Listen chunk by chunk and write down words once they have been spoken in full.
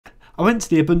I went to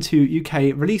the Ubuntu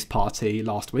UK release party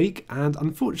last week and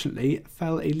unfortunately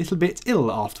fell a little bit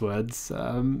ill afterwards.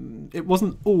 It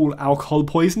wasn't all alcohol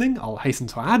poisoning, I'll hasten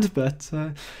to add, but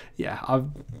yeah,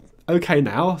 I'm okay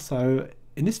now. So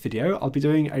in this video I'll be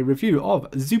doing a review of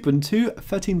Xubuntu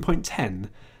 13.10.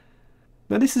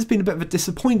 Now this has been a bit of a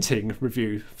disappointing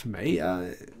review for me.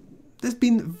 There's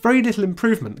been very little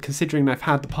improvement considering they've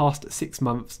had the past 6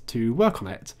 months to work on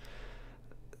it.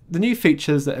 The new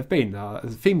features that have been are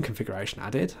theme configuration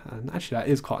added, and actually that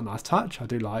is quite a nice touch. I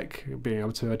do like being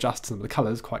able to adjust some of the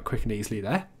colours quite quick and easily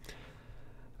there.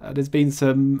 There's been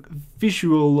some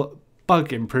visual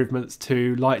bug improvements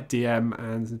to LightDM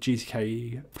and the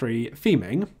GTK3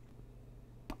 theming.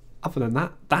 Other than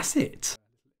that, that's it.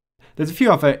 There's a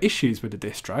few other issues with the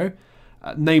distro,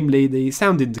 namely the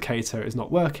sound indicator is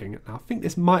not working. Now, I think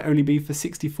this might only be for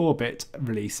 64-bit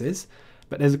releases,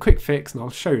 but there's a quick fix and I'll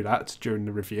show you that during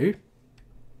the review.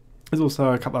 There's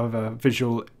also a couple of other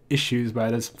visual issues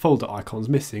where there's folder icons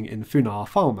missing in Funar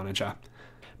File Manager.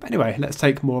 But anyway, let's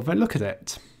take more of a look at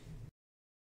it.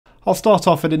 I'll start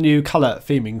off with a new colour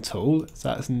theming tool, so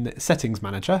that's in the Settings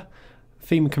Manager,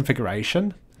 Theme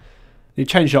Configuration. You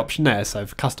change the option there, so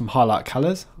for custom highlight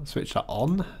colours, I'll switch that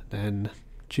on, then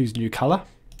choose new colour,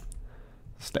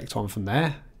 select one from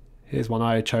there. Here's one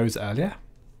I chose earlier.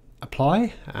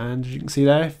 Apply, and as you can see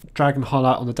there, drag and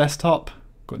highlight on the desktop,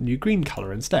 got a new green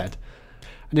colour instead.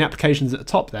 And the applications at the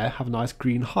top there have a nice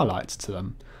green highlight to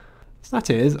them. So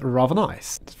that is rather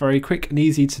nice. It's very quick and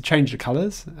easy to change the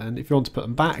colours, and if you want to put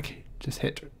them back, just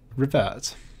hit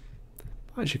revert.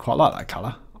 I actually quite like that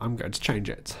colour. I'm going to change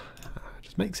it. It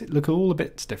just makes it look all a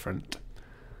bit different.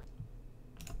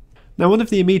 Now, one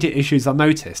of the immediate issues I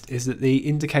noticed is that the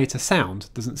indicator sound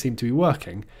doesn't seem to be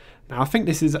working. Now, I think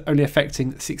this is only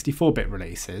affecting 64-bit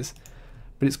releases,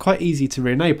 but it's quite easy to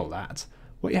re-enable that.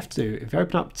 What you have to do, if you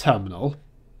open up Terminal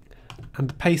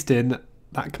and paste in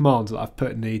that command that I've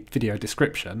put in the video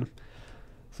description,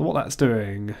 so what that's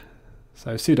doing,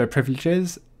 so sudo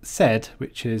privileges, sed,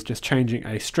 which is just changing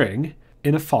a string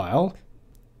in a file,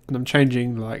 and I'm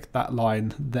changing like that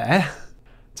line there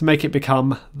to make it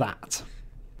become that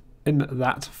in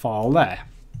that file there.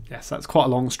 Yes, that's quite a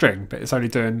long string, but it's only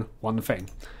doing one thing.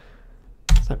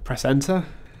 So press enter,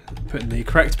 put in the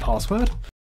correct password,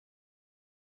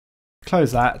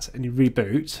 close that and you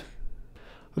reboot.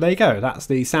 Well, there you go, that's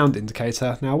the sound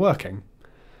indicator now working.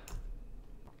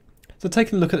 So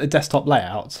taking a look at the desktop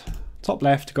layout, top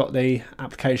left you've got the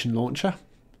application launcher.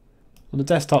 On the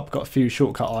desktop we've got a few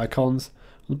shortcut icons.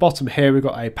 On the bottom here we've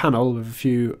got a panel with a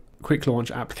few quick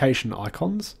launch application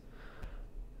icons.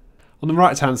 On the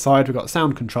right hand side we've got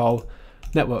sound control,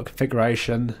 network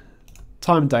configuration,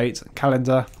 time, date,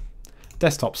 calendar,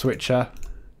 desktop switcher,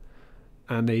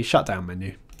 and the shutdown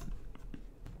menu.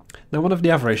 Now, one of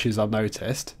the other issues I've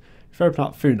noticed, if you open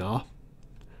up Funar,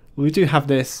 we do have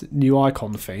this new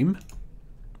icon theme.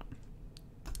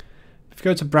 If you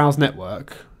go to Browse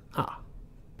Network,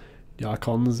 the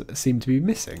icons seem to be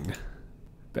missing.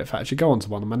 But if I actually go onto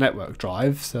one of my network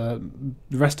drives, the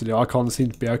rest of the icons seem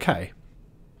to be okay.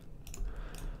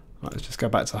 Right, let's just go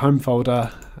back to the home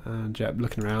folder, and yeah,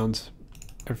 looking around,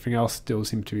 everything else still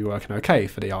seems to be working okay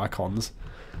for the icons.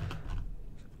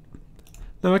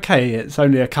 Now, okay, it's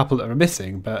only a couple that are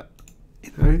missing, but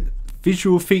you know,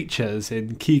 visual features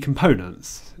in key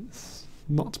components, it's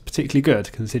not particularly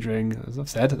good considering, as I've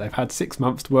said, they've had 6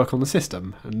 months to work on the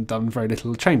system and done very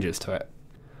little changes to it.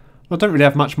 Well, I don't really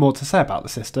have much more to say about the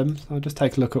system, so I'll just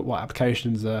take a look at what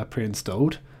applications are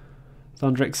pre-installed. So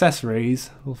under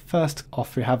accessories, well, first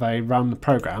off we have a run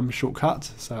program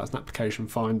shortcut, so that's an application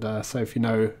finder, so if you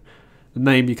know the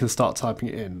name you can start typing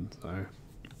it in, so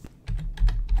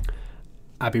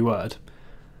Abbey Word.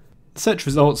 The search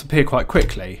results appear quite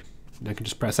quickly, you can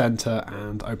just press enter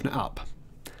and open it up.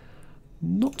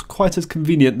 Not quite as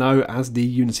convenient though as the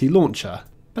Unity launcher,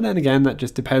 but then again that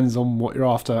just depends on what you're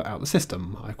after out of the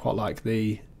system. I quite like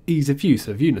the ease of use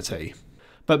of Unity.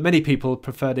 But many people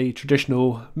prefer the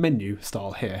traditional menu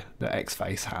style here that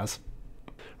Xface has.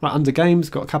 Right, under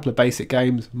games, got a couple of basic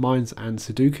games, Mines and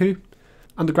Sudoku.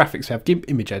 Under graphics we have GIMP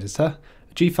image editor,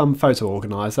 a GThumb photo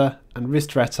organiser, and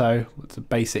Ristretto, which is a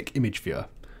basic image viewer.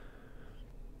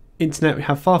 Internet we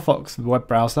have Firefox for the web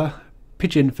browser,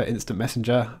 Pigeon for instant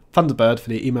messenger, Thunderbird for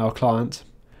the email client,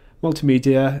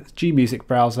 Multimedia, Gmusic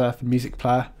browser for music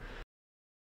player,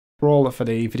 Brawler for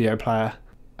the video player,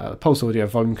 Pulse Audio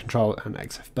volume control and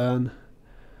Exec burn.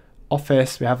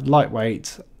 Office, we have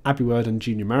Lightweight, Abbey Word and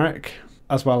Gnumeric,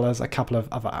 as well as a couple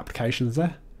of other applications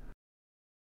there.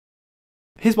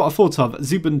 Here's what I thought of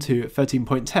Xubuntu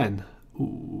 13.10.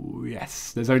 Ooh,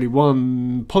 yes, there's only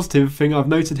one positive thing I've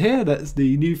noted here, that's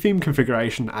the new theme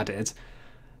configuration added.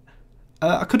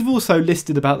 I could have also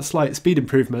listed about the slight speed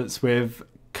improvements with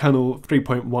Kernel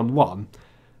 3.11,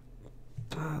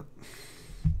 but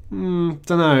don't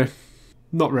know,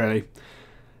 not really,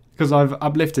 because I've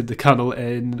uplifted the kernel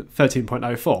in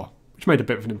 13.04, which made a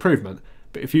bit of an improvement,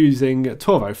 but if you're using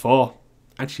 12.04,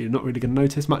 actually you're not really going to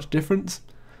notice much difference.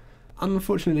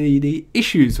 Unfortunately, the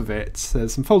issues with it,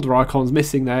 there's some folder icons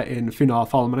missing there in Funar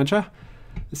File Manager,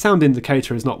 the sound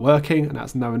indicator is not working, and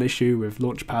that's now an issue with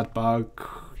Launchpad bug,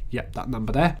 yep, that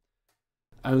number there.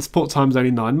 And the support time is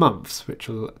only 9 months, which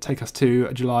will take us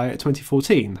to July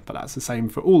 2014, but that's the same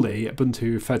for all the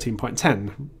Ubuntu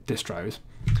 13.10 distros.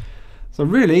 So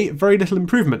really, very little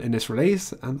improvement in this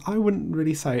release, and I wouldn't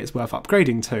really say it's worth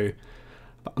upgrading to.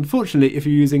 But unfortunately, if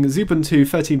you're using Xubuntu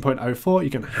 13.04, you're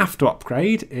going to have to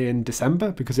upgrade in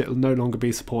December because it will no longer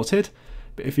be supported.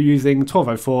 But if you're using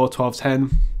 12.04,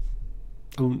 12.10,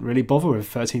 I wouldn't really bother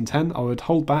with 13.10. I would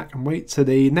hold back and wait to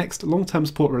the next long-term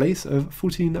support release of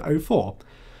 14.04.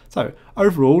 So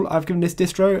overall, I've given this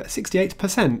distro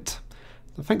 68%. So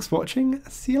thanks for watching.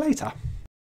 See you later.